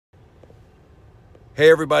Hey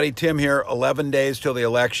everybody, Tim here. 11 days till the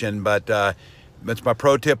election, but it's my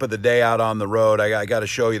pro tip of the day out on the road. I got to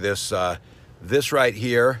show you this. This right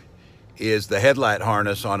here is the headlight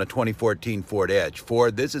harness on a 2014 Ford Edge.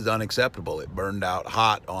 Ford, this is unacceptable. It burned out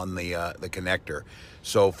hot on the connector.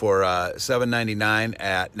 So for $7.99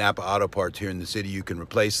 at Napa Auto Parts here in the city, you can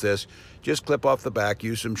replace this. Just clip off the back,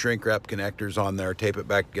 use some shrink wrap connectors on there, tape it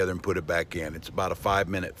back together and put it back in. It's about a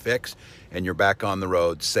 5-minute fix and you're back on the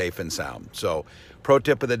road safe and sound. So pro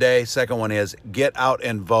tip of the day, second one is get out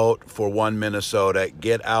and vote for One Minnesota.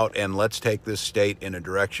 Get out and let's take this state in a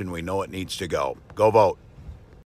direction we know it needs to go. Go vote.